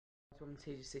Welcome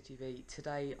to TGC TV.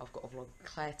 Today I've got a vlog of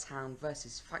Clare Town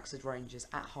versus Thaxted Rangers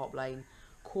at Hart Lane.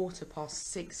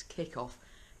 6:15 kick-off.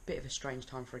 Bit of a strange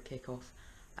time for a kick-off,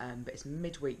 but it's a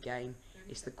midweek game.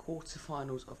 It's the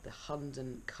quarter-finals of the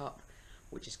Hunden Cup,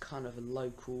 which is kind of a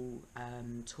local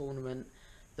tournament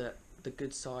that the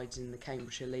good sides in the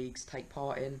Cambridgeshire leagues take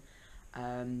part in.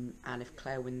 And if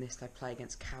Clare win this, they play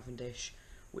against Cavendish,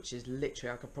 which is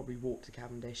literally, I could probably walk to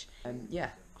Cavendish. Yeah,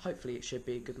 hopefully it should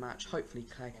be a good match. Hopefully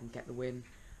Clare can get the win,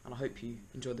 and I hope you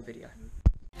enjoy the video.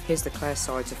 Here's the Clare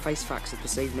side to face Thaxted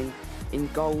this evening. In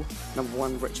goal, number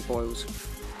 1, Richard Boyles.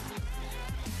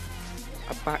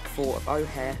 A back four of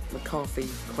O'Hare, McCarthy,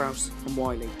 Krause and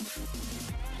Wiley.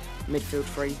 Midfield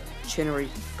 3, Chinnery,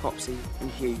 Copsey and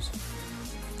Hughes.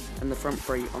 And the front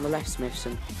 3, on the left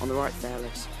Smithson, on the right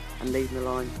Fairless, and leading the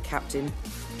line, captain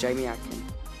Jamie Adkin.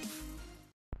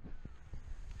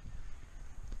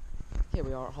 Here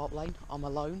we are at Hart Lane. I'm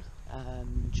alone.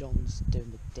 John's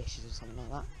doing the dishes or something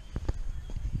like that.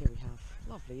 Here we have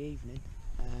lovely evening,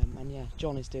 and yeah,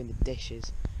 John is doing the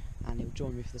dishes, and he'll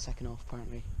join me for the second half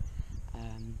apparently.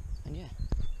 And yeah,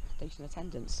 decent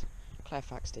attendance. Clare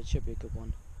Thaxted should be a good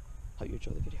one. Hope you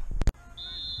enjoy the video.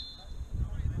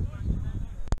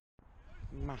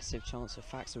 Massive chance of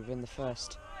Thaxted within the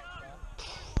first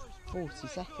 40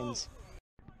 seconds.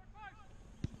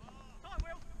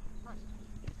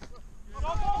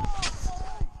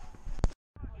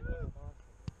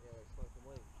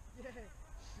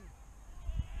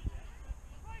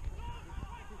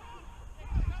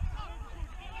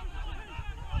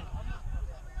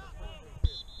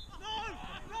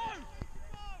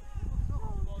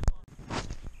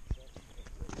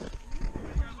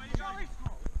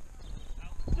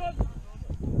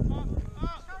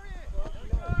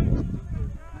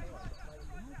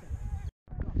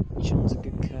 John's a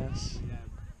good curse.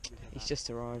 He's just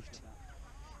arrived.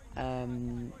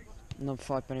 Number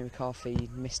 5 Benny McCarthy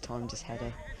mistimed his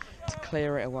header to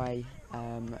clear it away,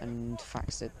 and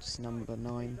Thaxted's number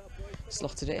 9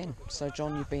 slotted it in. So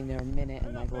John, you've been there a minute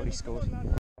and they've already scored.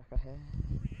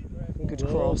 Good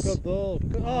cross. Good ball.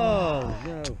 Good. Oh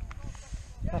no!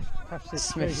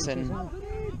 Smithson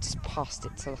just passed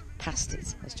it,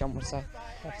 as John would say,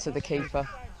 to the keeper,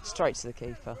 straight to the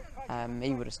keeper.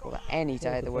 He would have scored that any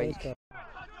day of the week.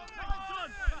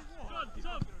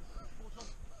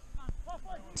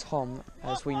 Tom,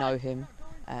 as we know him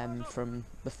from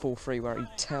the 4-3 where he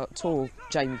tore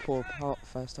Jamie Poor apart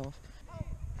first half.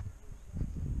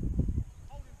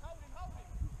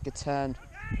 Good turn.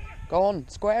 Go on,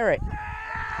 square it.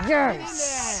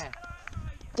 Yes!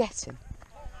 Get him.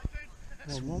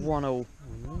 It's 1-1.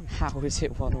 How is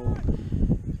it 1-1?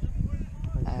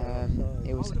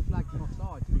 It was, I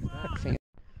think,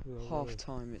 half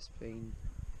time.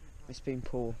 It's been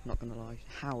poor. Not gonna lie.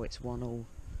 How it's 1-1?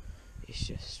 It's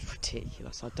just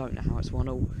ridiculous. I don't know how it's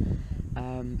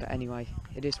 1-1. But anyway,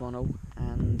 it is 1-1,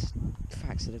 and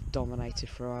Thaxted have dominated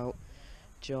throughout.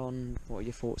 John, what are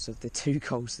your thoughts of the 2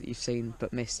 goals that you've seen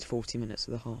but missed 40 minutes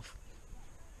of the half?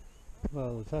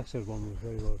 Well, the Thaxted one was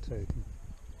very well taken,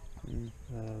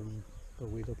 but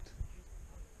we looked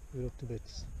a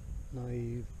bit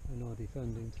naive in our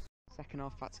defending. Second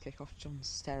half back to kick off. John's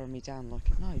staring me down like,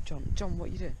 no, John, what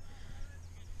are you doing?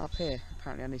 Up here.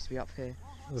 Apparently I need to be up here.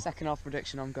 Second half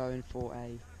prediction, I'm going for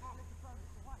a...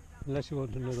 Unless you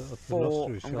want another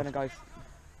 4, I'm going to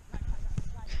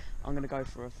go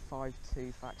for a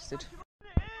 5-2 Thaxted.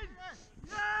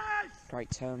 Great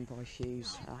turn by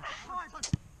Hughes.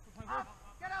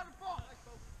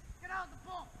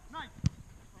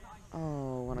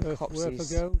 Oh, one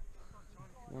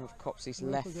of Copsey's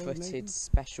left-footed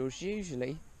specials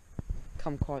usually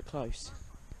come quite close.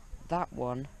 That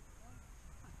one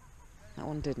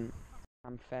didn't.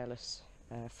 I'm Fairless.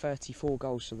 34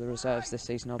 goals for the reserves this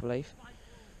season, I believe.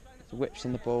 The whips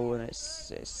in the ball, and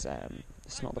it's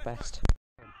not the best.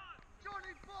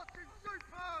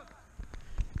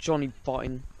 Johnny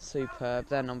Bottin, superb.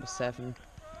 They're number 7.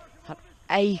 Had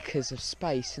acres of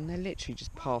space, and they literally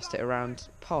just passed it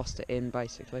in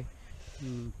basically.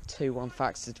 2-1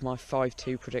 Thaxted. My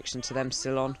 5-2 prediction to them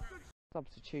still on.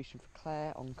 Substitution for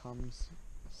Clare. On comes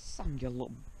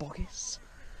Samuel Boggis.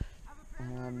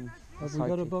 Have we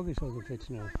got a Boggis on the pitch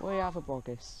now? We have a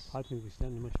Boggis. I think we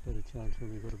stand a much better chance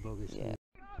when we've got a Boggis. Yeah.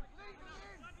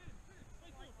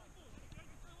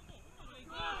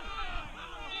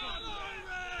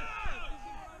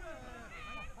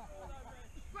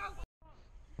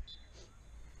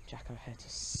 Jack O'Hare to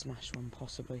smash one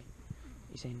possibly.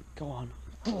 He's in. Go on.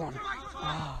 Oh,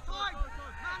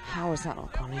 how has that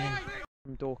not gone in?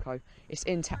 From Dorco. It's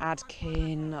into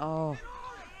Adkin. Oh.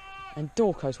 And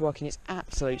Dorco's working his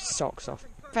absolute socks off.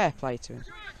 Fair play to him.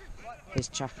 Here's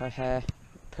Jack O'Hare,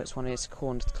 puts one in his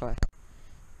corner to Clare.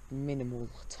 Minimal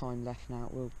time left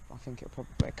now. I think it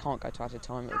can't go to added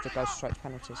time. It'll just go straight to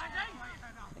penalties.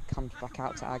 It comes back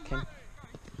out to Adkin.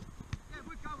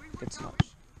 Good touch.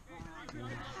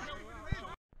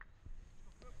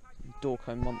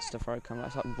 Dorco monster throw coming.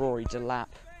 That's like Rory Delap.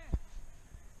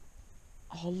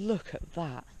 Oh, look at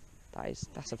that.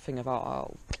 That's a thing of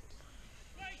art.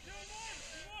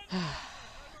 Oh.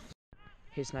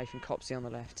 Here's Nathan Copsey on the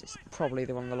left. It's probably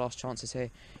one of the last chances here.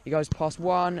 He goes past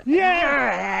one.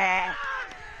 Yeah!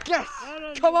 Yes!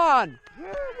 Come on!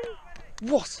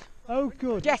 What? Oh,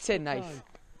 good. Get in, Nath.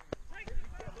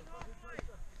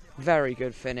 Very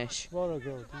good finish. What a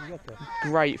goal. Did you get that?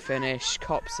 Great finish,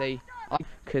 Copsey.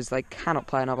 Because they cannot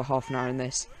play another half an hour in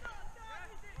this.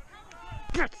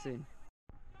 Gets in.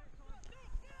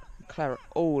 Clare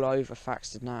all over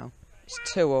Thaxted now. It's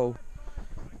 2-2.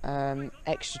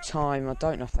 Extra time, I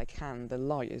don't know if they can. The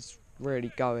light is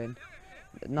really going.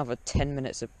 Another 10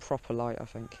 minutes of proper light, I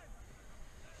think.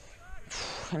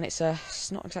 And it's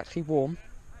not exactly warm.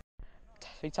 To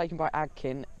be taken by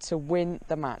Adkin to win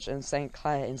the match and send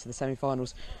Clare into the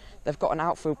semi-finals. They've got an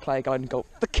outfield player going and goal.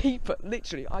 The keeper,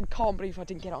 literally, I can't believe I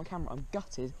didn't get it on camera. I'm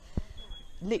gutted.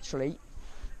 Literally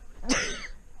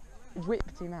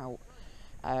whipped him out.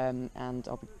 And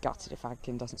I'll be gutted if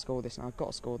Adkin doesn't score this. Now I've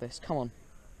got to score this. Come on.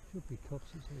 Should be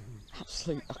Copsey.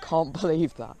 Absolutely, I can't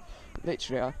believe that.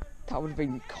 Literally, that would have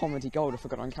been comedy gold if I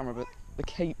got it on camera, but the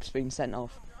keep's been sent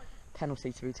off.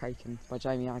 Penalty to be taken by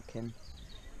Jamie Adkin.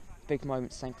 Big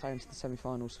moment to send Clare into the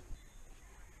semi-finals.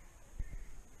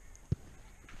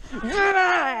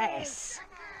 Yes!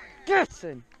 Get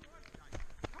in!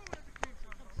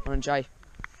 On Jay.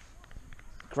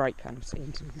 Great penalty.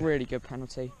 Really good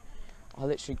penalty. I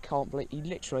literally can't believe...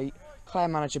 Clare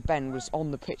manager Ben was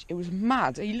on the pitch. It was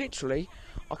mad. He literally...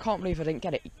 I can't believe I didn't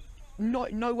get it.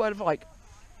 No word of like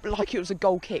it was a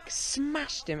goal kick.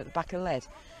 Smashed him at the back of the lead.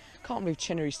 Can't believe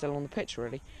Chinnery's still on the pitch,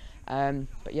 really.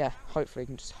 But yeah, hopefully he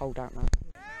can just hold out now.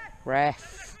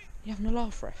 Ref. You having a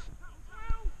laugh, ref?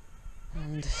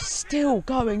 And still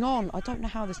going on. I don't know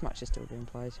how this match is still being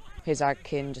played. Here's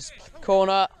Adkin, just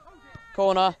corner.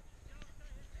 Corner.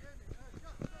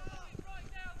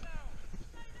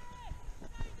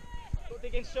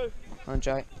 On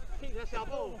Jay.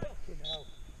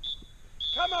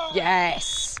 Come on!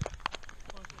 Yes!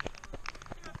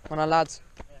 Well done, lads.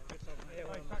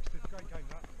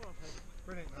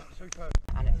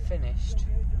 And it finished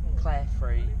Clare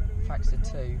 3, Thaxted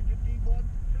 2.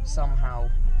 Somehow,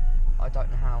 I don't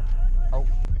know how. Oh.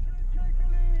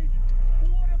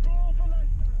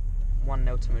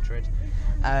 1-0 to Madrid.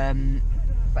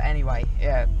 But anyway,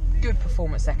 yeah, good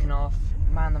performance second half.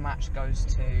 Man of the match goes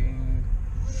to...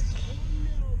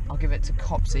 I'll give it to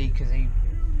Copsey because he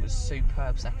was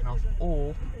superb second half.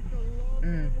 Or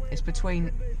it's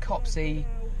between Copsey,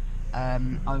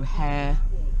 O'Hare,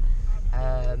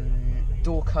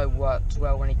 Dorco worked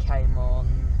well when he came on,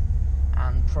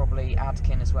 and probably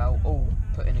Adkin as well. All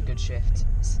put in a good shift,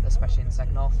 especially in the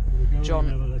second half.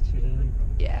 John,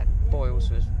 yeah, Boyles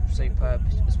was superb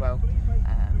as well.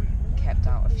 Kept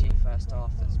out a few first half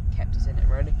that's kept us in it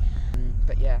really.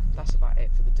 But yeah, that's about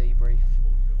it for the debrief.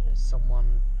 There's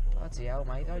someone, bloody hell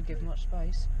mate, don't give much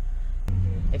space.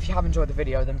 If you have enjoyed the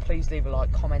video, then please leave a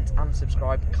like, comment and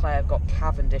subscribe. Clare have got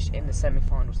Cavendish in the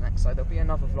semi-finals next, so there'll be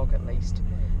another vlog at least.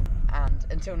 And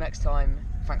until next time,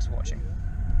 thanks for watching.